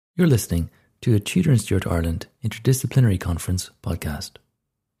You're listening to a Tudor and Stuart Ireland Interdisciplinary Conference podcast.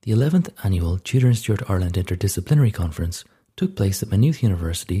 The 11th Annual Tudor and Stuart Ireland Interdisciplinary Conference took place at Maynooth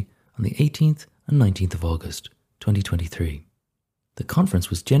University on the 18th and 19th of August 2023. The conference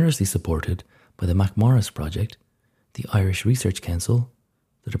was generously supported by the MacMorris Project, the Irish Research Council,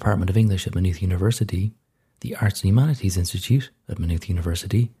 the Department of English at Maynooth University, the Arts and Humanities Institute at Maynooth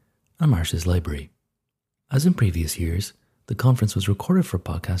University, and Marsh's Library. As in previous years, the conference was recorded for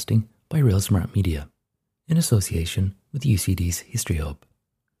podcasting by Real Smart Media, in association with UCD's History Hub.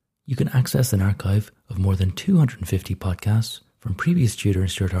 You can access an archive of more than 250 podcasts from previous Tudor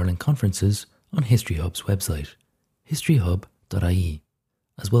and Stuart Ireland conferences on History Hub's website, historyhub.ie,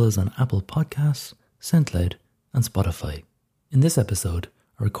 as well as on Apple Podcasts, SoundCloud and Spotify. In this episode,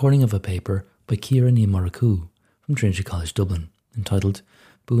 a recording of a paper by Ciara Ni Mhurchu from Trinity College Dublin, entitled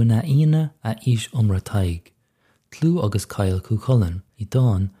Buaine iona aois Taidhg Clu agus cail Chu Chulainn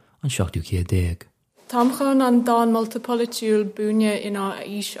ndan an cead. Támchan an ndan multipolitiúil Buaine ina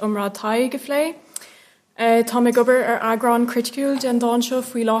iomradh Taidhg phlé. Tá mé gobar agran criticúil den ndan seo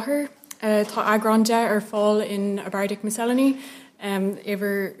faoi láthair. Tá agran de fáil in abardic miscellany,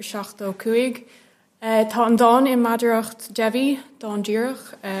 iver 75. Tá an ndan in madaracht devi, dan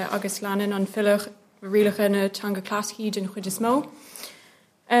díreach, agus leanan an fillach rialacha na teanga clascií den chuid is mó.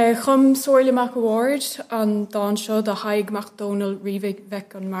 Chum soirle mac award an dan seo de haig MacDonald rivig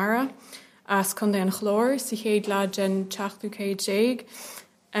vec an mara as conde an chlór si chéad la gen teachú céad.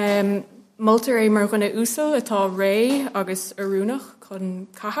 Multar mar gona úsal atá ré agus arúnach chun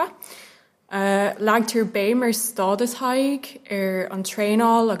caha. Lagtar bé mar stádas haig an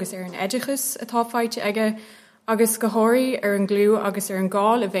tréáil agus an edichas atá fáite aige agus gohóirí an glú agus an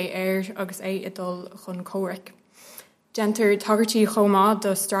gáil a bheith agus idul chun córic. Gentar tagartí chomá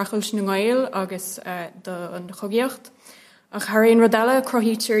do strachels na gail agus do an chogiocht. Ach haréon rodella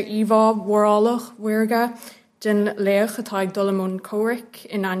crohítir Eva warálach wirga den leach atá ag dolamón córic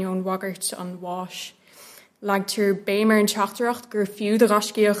in anion wagart an wáis. Lagtar bémar an teachtarach gur fiú de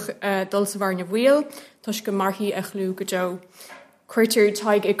rascíoch dul sa bhar na bhíal, tus go marthaí a chlú go jo. Cuirtir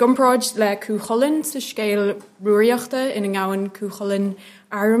taig i gumráid le Chu Chulainn sa scéal ruaíochta in an gáin Chu Chulainn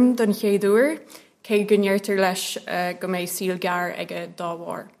arm don chéadúir, cé gneirtar leis go méid síl gar ige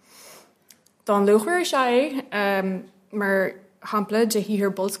dáhhar. Don luchar sé mar hampla de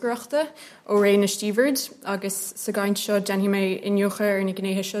híhir bolscreachta ó ré na stíbhard agus sa gaint seo denhí mé inneocha ar na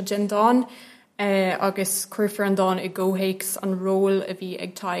gnéthe seo den dan agus cuirfar an dan i ggóhéics an ról a bhí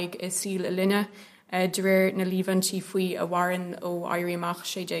ag taig i síl a linne de réir na líbhantí faoi a bhharan ó éiríamach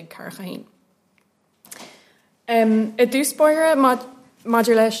 640. I dúspóire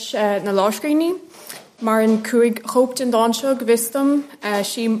maidir leis na láscríní, mar an cuaig chóp den dan seo go bhistam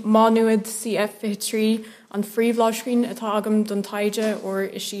sí mánuad CF3 an phríomhláscrín atá agam don taide or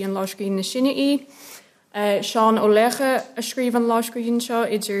is sí an láscrín na sinne í. Seán ó lecha a scríb an láscrín seo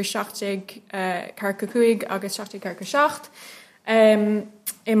idir 75 agus 76.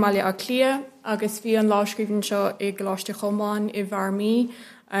 I maiile a clia agus bhí an láscrín seo i gláiste chomáin i bharmí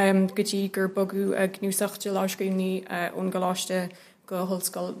go dtí gur bogu a gnúsach de láscríní ón gláiste go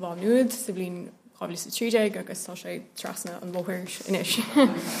hoscail bhánuad sa bblin chábhla sa 30 agus tá sé trasna an bmhthir inis.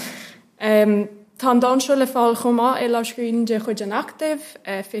 Tá dan seo le fáil chomá i láscrín de chud an active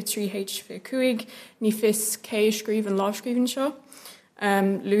fi 3H5 ní fis cé scríb an láscrín seo.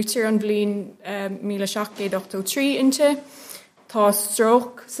 Lútar an bblin 1783 inte. Tá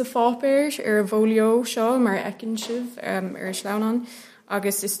stroke sa fápéir ar bhólio seo mar ecin sibh ar sleánan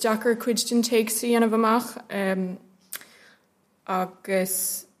agus is deachar cuid den teagsaí anamh amach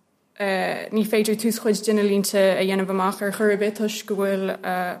agus ní féidir tús chuid duine línte a dhéanamh amach ar churbit tuis go bhfuil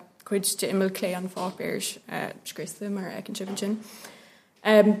chuid de imil clé an fápéir scrísta mar ecin sibh sin.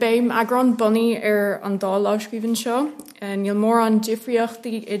 Béim agran bunny ar an dá láscríbin seo, níl mór an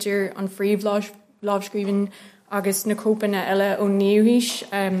difriochtaí idir an phríomhláscríbin agus na cópanna eile ó níomhís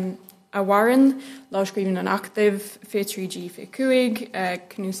a bhharan, láscríbin an active fi 3G5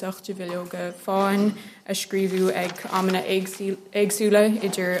 cnúsach de bhilioga fáin a scríbú ag amana éagsúla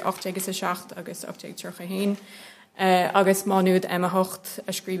idir 8 agus 8 agus mánuad M8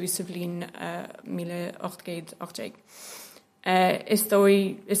 a scríbú sa bblin 1880. Is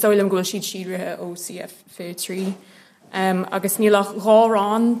dóil am ghfuil siad sídrithe ó CF3. Agus nílach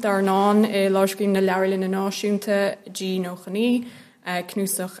rárán dar nán i láscrín na leirlinn na náisiúnta G nó chaní,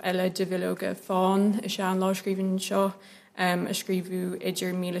 cnúsach eile de bhilioga fáin i se an láscríbin seo a scríbú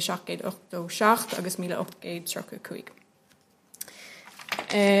idir 1787 agus 1835.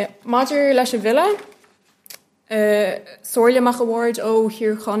 Maidir leis a bhile, Soirle Award ó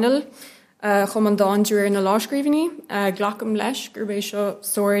Hir Chonel chum an dáin dúir na láscríbhní, ghlacham leis gur bééis seo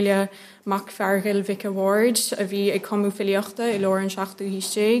sóirle mac feargil Vic Award a bhí ag comú filiachta i leir an 16ú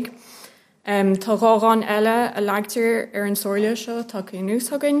hísteig. Tá ráán eile a leagtar ar an sóirle seo tá chu nús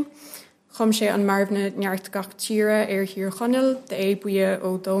thugann. Chum sé an marbhna neart gach tíre ar hir chonil de Buaine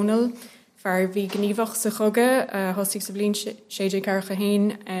ó Donal, fear bhí gníomhach sa chuga thosaigh sa bblin séideag carcha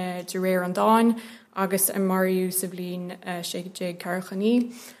hain de réir an dáin, agus an mariú sa bblin séideag carcha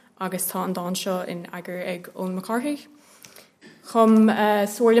ní, agus tá an dáin seo in agur ag ón McCarthy. Chum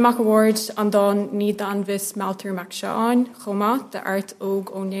Sóirle Award an dáin ní dan vis Maltar Mac Seán, chumá de art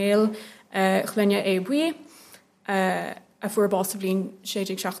óg ó Néal chluine Buaine, a fuairbá sa bblin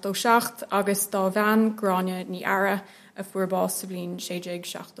séideag 16 agus dá bhean gráine ní ara a fuairbá sa bblin séideag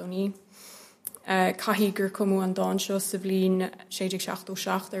 16 caithí gur cumú an dáin seo sa bblin séideag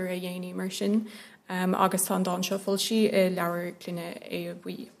 16 ar a dhéanaí mar sin, agus tá an dáin seo fuilsí i leabhar cluine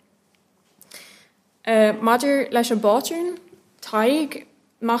Buaine. Maidir leis an báitiún, Taidhg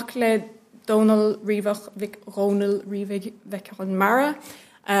mac le Donal ríomhach Ronal ríomh Vic an Mara,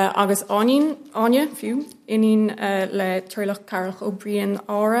 agus Áine fiú inín le tuirlach carach ó Buaine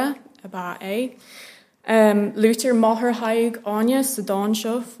ára a ba é. Lútar máthair Taidhg Áine sa dáin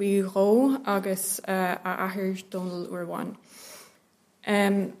seo faoi ró agus a athir Donal uairháin.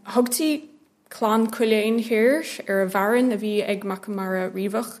 Thugtaí clán Chuiléin hir ar a bharan a bhí ag Macamara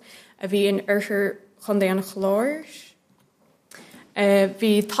ríomhach a bhí in uirthir chundéan chlóir.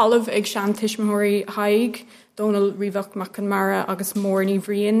 Bhí talamh ag sean tiismóirí Taidhg Donal ríomhach Macamara agus mór ní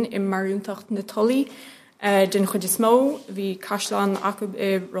bhríon i marúntacht na tulaí. Den chud is mó, bhí caisleán acu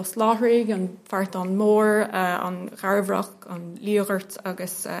i Rosláthraigh, an fart an mór, an garbhrach, an líoghart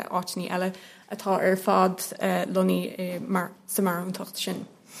agus áitní eile atá ar fad lonaí sa marúntacht sin.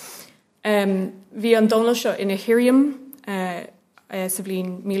 Bhí an Donal seo ina Hiriam sa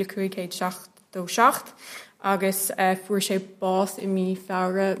bblin 1576, agus fuair sé bás i mí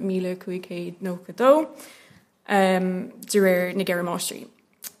feabhra 1592 de réir na Gearra Máistrí.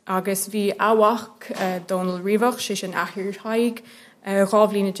 Agus bhí áhach Donal ríomhach sé sin athir Taidhg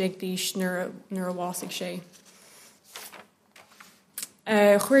rábhlína déag díos nuair a bhásaigh sé.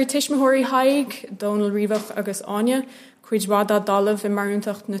 Chuir tiismóirí Taidhg Donal ríomhach agus Áine chuid bhada dalamh i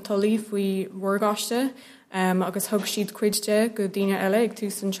marúntacht na tulaí faoi mhórgáiste, agus thug siad cuidde go dtíine eile ag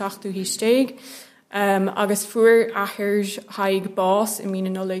tús an 16ú hísteig, agus fuair athir Taidhg bás i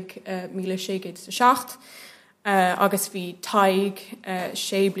 1606, agus bhí Taidhg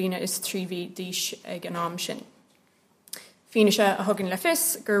sé bliana is 3 bhí díos ag an am sin. Fíne se a thugann le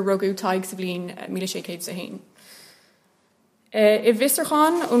fis gur rugú Taidhg sa bblin 1601. I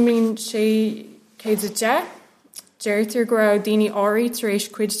bhisarcháin ó mlín 1610, deirtear go raibh daoine áirí tar éis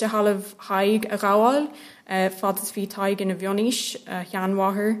cuid de halamh Taidhg a ghabháil, fad is bhí Taidhg ina bhionís,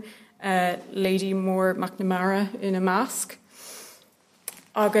 cheanmháthair, Lady Mór McNamara ina Mask.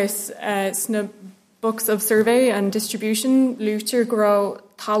 Agus sna Books of Survey and Distribution, lútar go raibh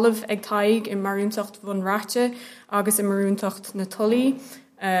talamh ag Taidhg i marúntacht von Ráte agus i marúntacht na tulaí,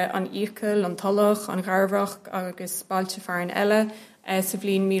 an ícail, an talach, an garbhrach agus bailte fearan eile sa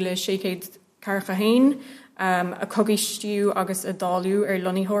bblin 1641, a cogaistú agus a dáliú ar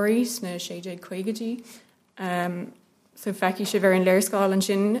loníthirí sna 1650. So feici sé bhar an léirscáil an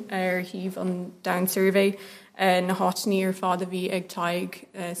sin ar híomh an Down Survey na háitní ar fád a bhí ag Taidhg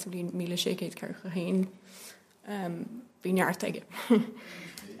sa bblin 1641. Bhí neart aige.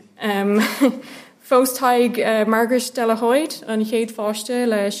 Fós Taidhg Margaret de la Hoyd an chéad fáiste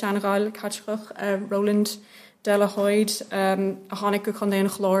le seanráil catchach Roland de la Hoyd a tháinig go chun éon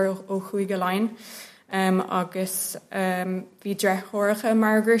chlór ó chuige lein, agus bhí dreithóracha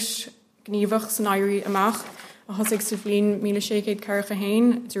Margaret gníomhach san éirí amach a thosaigh sa bblin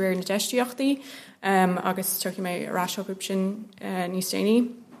 1641 de réir na deistiíochtaí, agus tuircí mé ráiseach sin níos déanaí.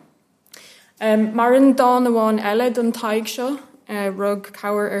 Mar an dáin amháin eile don Taidhg seo, rug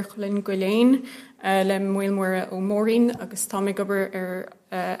cabhair ar Chuileann Guiléin le muilmóra ó Mórín, agus tá mé gobar ar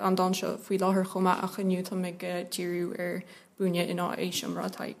an dáin seo faoi láthair chuma a chuniú tá mé díriú ar Buaine in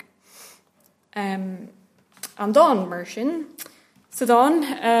iomradh Taidhg. An dáin mar sin, sa dáin,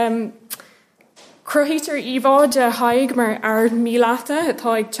 Cruthítar íbháid a Taidhg mar ard míleata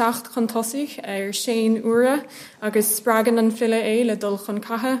atá ag teacht chun tosaigh ar 6 uaire agus spreagan an file é le dul chun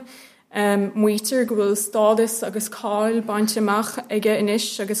cathe. Muoitar go bhfuil stádas agus cail baint amach aige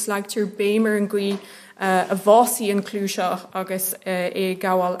inis agus leagtar béimar an gcuí a bhásaí an clú seo agus é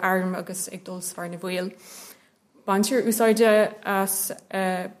gabháil arm agus ag dul sfar na bhfuil. Baintir úsáid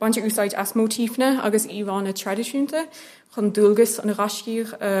as mótífne agus íbhána tradiisiúnta chun dúlgus an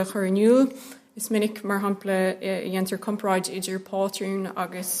rascíoch chur aniuil is minic mar hampla dhéantar compráid idir pátrún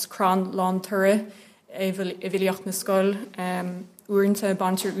agus crán lán tura i bhiliocht na scoil uaireanta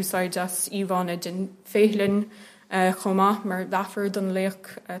bantar úsáid as íomhána den féithleinn chomá mar bheafar don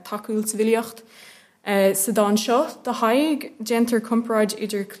léach takeúil sa bhiliocht. Sa dán seo, de haig déantar compráid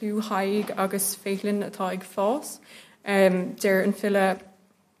idir clú haig agus féithleinn atá ag fás. Deir an file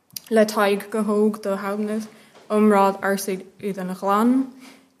le taidhg go hóg do hagnad iomradh arsaigh iad an ghlán.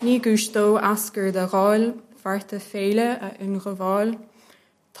 Ní gústó ascar de gháil, farta féile a unghobháil.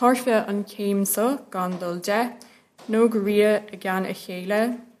 Tarfa an céimsa gan dul de, nó go ria a gan a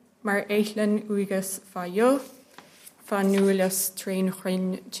chéile, mar éithleinn uigas fa jo, fa nualas tréin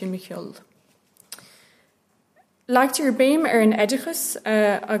chuin timichiol. Leagtar béim an edachas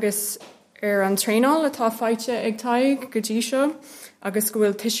agus an tréinál atá fáite ag taidhg go dtí seo, agus go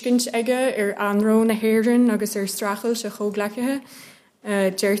bhfuil tuiscint aige anró na héireann agus strachail se chóglaicithe.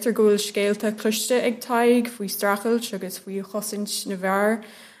 Deirtar go bhfuil scéalta cluiste ag taidhg faoi strachail agus faoi chosint na bhear,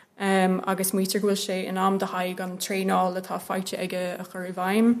 agus muotar go bhfuil sé in am de haig an tréinál atá fáite aige a chur i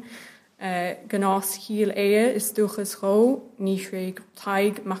bhaim. Gnáis híal is dúchas chó, ní réig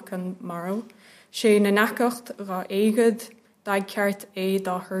taidhg mac an maró. Sé na nacacht rá éigid, daig ceart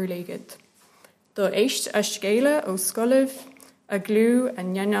dá thurlaigid. Do éist a scéile ó scoilh, a glú a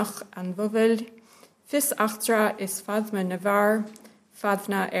nneannach an bhubil, fis achtra is fadma na bhar,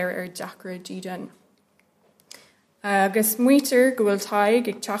 fadna deacra dídan. Agus muotar go bhfuil taidhg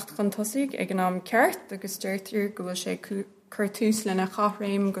ag teacht chun tosaigh ag an am ceart, agus deirtar go bhfuil sé curtús lena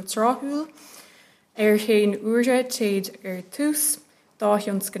chahraim go tráthúil. Chéin uaire téad tús, dá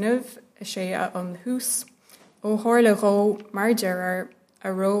an scanmh a sé an hús, ó tharla ró mar dearar a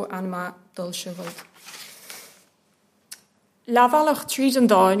ró anma dul sibhald. Leabhalach tríd an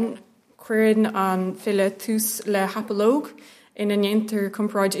dáin cuireann an file tús le hapalóg in an dhéantar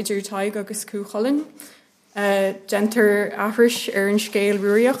compráid idir taidhg agus Chu Chulainn. Gentar ahris an scéal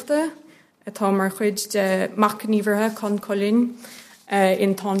ruaíochta, atá mar chuid de macníomhartha chun Chulainn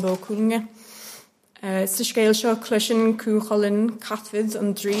in Táinbó Cúlinge. Sa scéal seo cluiseann Chu Chulainn cathfid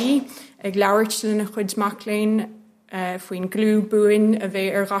an drí ag leabhart lena chuid macléin faoin glú Buaine a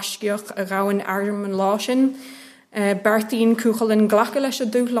bheith rascioch a raibhann airm an lá sin. Bertíonn Chu Chulainn ghlacha leis a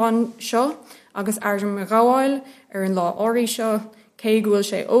dúchláin seo agus airm a ráháil an lá áirí seo, cé go bhfuil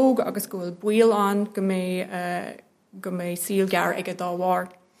sé óg agus go bhfuil buíal an go mé síl gear ag a dámhar.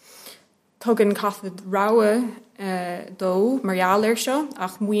 Tugann cathfid ráha dó margheall seo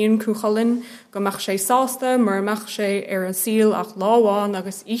ach muoin Chu Chulainn go mbeadh sé sásta mar mbeadh sé an síl ach láháin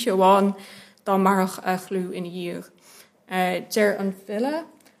agus íseháin dá marach a chlú in dhiúr. Deir an file,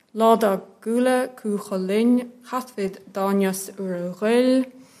 lá dá gúla Chu Chulainn cathfid dáneas uair ghuiil.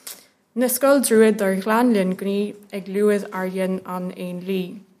 Na scoil druid dar glanlinn gní ag luad argin an éon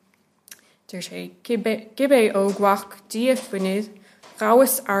lí. Deir sé, gibé ó ghuach díomh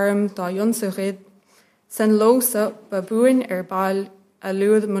ráwas arm dá jonsa rid, san lósa ba Buaine bail a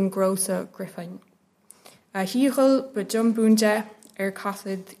luad man grósa grifain. A híghil ba jumbúnde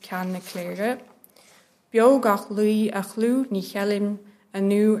cathfid cean na cléire, beo gach luí a chlú ní chelim a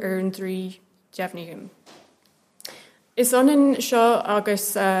nu an drí deimhnigim. Is anin seo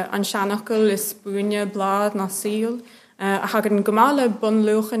agus an seanachil is Buaine blad na síl, a hagan gomála bun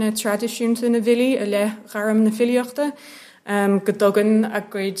luchanna tradiisiúnta na bhilí a le garam na filiochta, go dogan a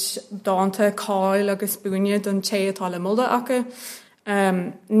gcuid dáanta cail agus Buaine don atá le mulda acha.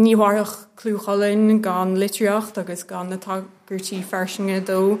 Níhharach Clú Chulainn gan litreacht agus gan na tagirtí farsinge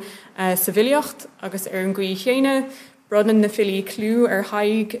dó sa bhiliocht agus an gcuí chéine, brodan na filí clú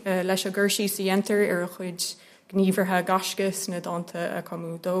haig leis a gcuirsí sa dhéantar a chuid gníomhartha gascas na dáanta a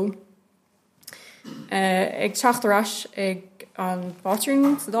comú dó. Ag teachtarás ag an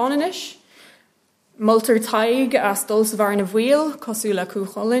bátrún sa dánanis, Multar taidhg as dul sa bhar na bhfuil cosú le Chu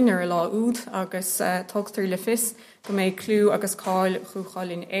Chulainn lá úd agus tugtar le fis go méid clú agus cáil Chu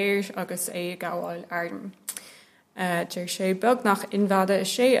Chulainn agus gáháil airm. Deir sé beag nach inmhada is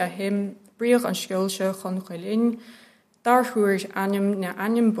sé a him bríoch an sciilse chun Chulainn, dar thuair aim na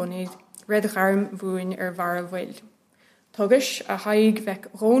aim bunéid redd arm bhuain bhar a bhfuil. Tugas a haig bheith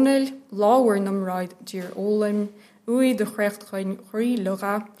rónil láhar namráid dír ólaim, uí de chreacht chuin chuí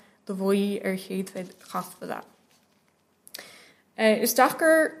luga, do bhuaí chéadfid chafbada. Is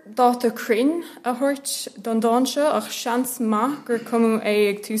dachar dáta crin a thuirt don dáse ach seans maith gur cumú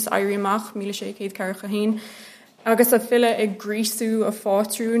ag tús airíach 1640 agus a file ag grísú a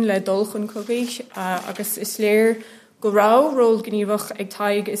fátrún le dulchan cogaich agus is léir go rá ról gníomhach ag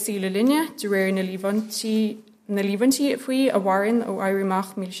taidhg is síle linne de réir na líbantí faoi a bhhain ó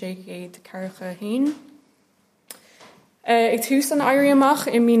airíach 1640. Ik thuis an airí amach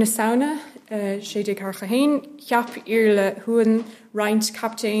in mína sauna, sé dé carcha hain, cheap ir le huan riint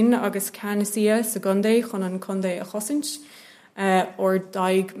captain agus canasia sa gundé chun an condé a chosint, or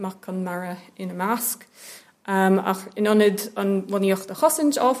daig mac an mara in a mask. Ach in onid an waníocht a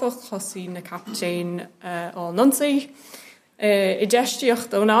chosint áfach chosí na captain á nonsaí. I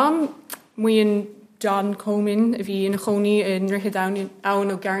deistiocht ó nám, muon John Comin a bhí in a choní in rithe ann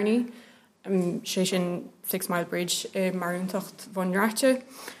ó Garni, sé sin 6 Mile Bridge marúntacht von Rate.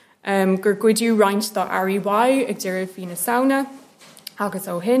 Gur gcuidú riint dá REY ag deireadh hí na sauna, agus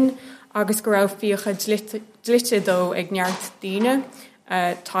ó hin, agus go raibh fíocha dlite dó ag neart daoine,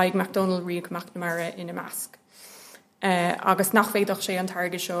 Taidhg MacDonald riach McNamara in a mask. Agus nach féadach sé an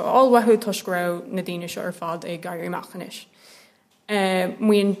targa seo áhathú tuis go raibh na daoine seo ar fad ag gairí machanis.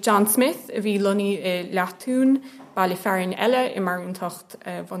 Muon John Smith a bhí lunny i leatún bailí fearin eile i marúntacht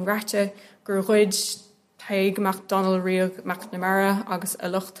von Rate, gur chuid Taidhg MacDonald riach McNamara agus a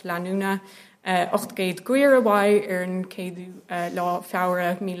lucht leanúna 8 guair amháid ar an céadú lá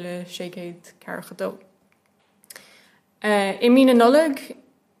feabhra 1642. I mína nullag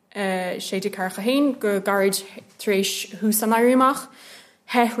sé de carcha hain go garid tréis hús an airíach,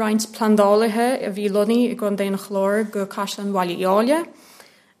 he riint plandálathe a bhí lunny i gón déana chlór go Caisleán Bhaile Eála.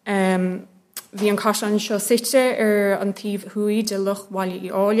 Bhí an Caisleán seo site ar an taobh thuaí de luch Bhaile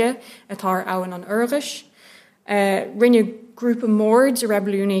Eála atá abhainn an Urgas. Rinne grúpa mór de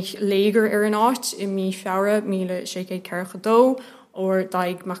rebelúnig léiger ar an áit I mí feabhra 1642 or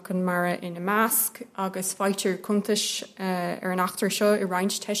Taidhg McNamara in a mask, agus feitir cuntais ar an achtar seo I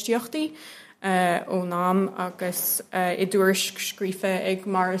roinnt teisteochtaí ó nám agus I dúirs scríofa ag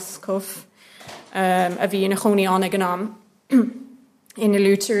Maris Cuff a bhí ina choní an ag an nám ina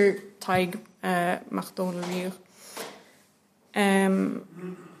lútar Taidhg MacDonald riach.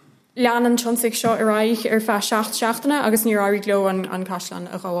 Lean an tionsig seo I raich ar fe seachtainna agus ní áirí gló an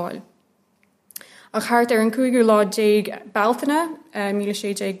Caisleán a gháil. A cheart ar an 5 lá déag Beltainna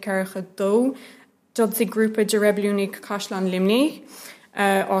 1642 dod sig grúpa de rebelúnig Caisleán Limní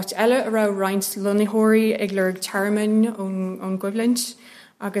áit eile a ra roinnt lunithirí ag lurg Charman ón Goblint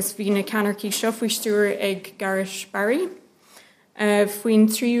agus bhí na canarcí seo faoi Stuart ag Garris Barry. Faoin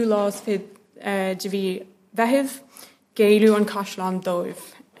 3 lás fid de bhí bheithimh géilú an Caisleán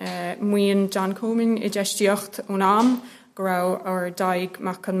dóibh. Muon John Comin I deistiocht ó nám go raibh ar Taidhg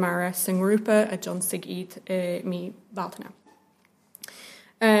MacNamara san grúpa a dtionsig iad mí Beltainna.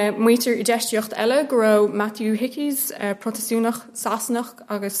 Muoitir I deistiocht eile go raibh Matthew Hickey's protestúnach Sasnach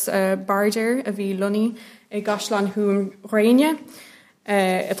agus Barger a bhí lunny I Caisleán Huam Réine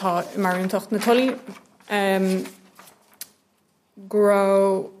atá marúntacht na tullaí. Go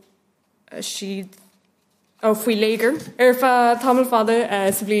raibh siad faoi léiger ar fa tamil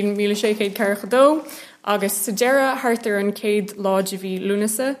fada sa bhliain 1642 agus sa deire hartar an céad lá de bhí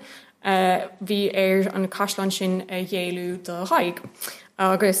lúnasa bhí ar an Caisleán sin a dhéalú do Thaidhg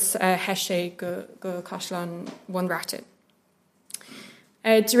agus heis sé go Caisleán Bhain Rate.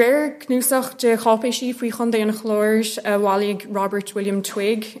 De réir cnúsach de chápéisí faoi chun déana chlóir bhálaigh Robert William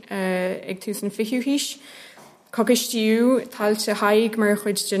Twigg ag 2005 hís. Cogistú tailte Thaidhg mar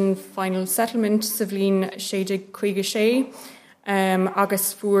chuid den Final Settlement sa bhliain 1656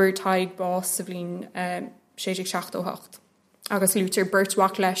 agus fuair Taidhg bás sa bhliain 1678 agus lútar Burt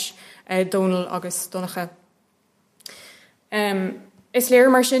Wac leis Donal agus Donacha. Is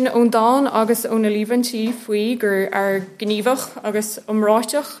léir mar sin ón dán agus ón na líbhantí faoi gur ar gníomhach agus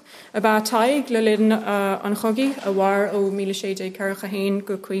iomráiteach a bheith Taidhg le linn an chogaí a bhar ó 1641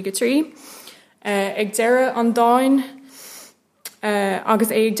 go 53. Ag deire an dáin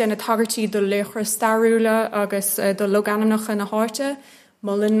agus ag denna tagartí do léchra starúla agus do logananacha na háte,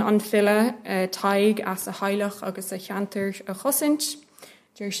 mullen an fille Taidhg as a hailech agus a cheantar a chosint.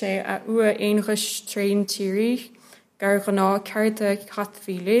 Dúir sé a ua éonghas tréin tírí, gar gná cearta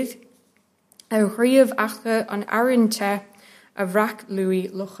catmhílid, a riamh acha an airinte a bhreac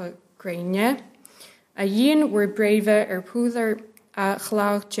luí lucha gréine, a dhéon war bréve ar púdar a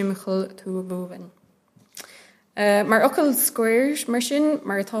chláach Jimichael tú a bhuain. Mar ocail squares mar sin,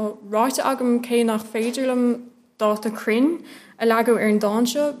 mar tá ráite agam cé nach féidirlam dáta crin a legaú ar an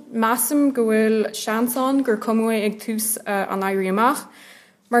dánseo, measam go bhfuil seansán gur cumha ag tús an éirí amach,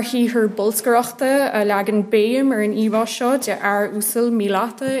 mar híthar bolscoireachta a legan béim ar an íbhá seo de ar úsil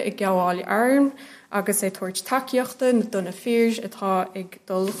míleata i gceabháil airm agus é tuairt takeíochta na donna fírs atá ag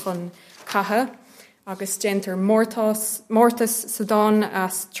dul chun catha. Agus gentar mórtas Sudan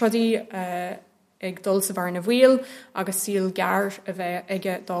as trodí ag dul sa bhar na bhíl agus síl gear a bheith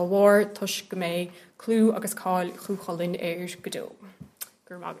aige dá mhór tuis go mé clú agus cail chuúcholinn éir go dó.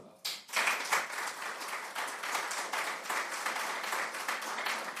 Gur magan.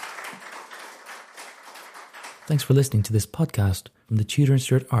 Thanks for listening to this podcast from the Tudor and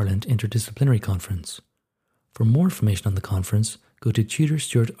Stuart Ireland Interdisciplinary Conference. For more information on the conference, go to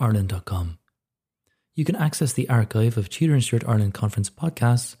tudorstuartireland.com. You can access the archive of Tudor and Stuart Ireland Conference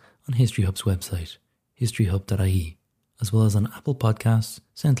podcasts on History Hub's website, historyhub.ie, as well as on Apple Podcasts,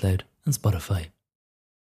 SoundCloud and Spotify.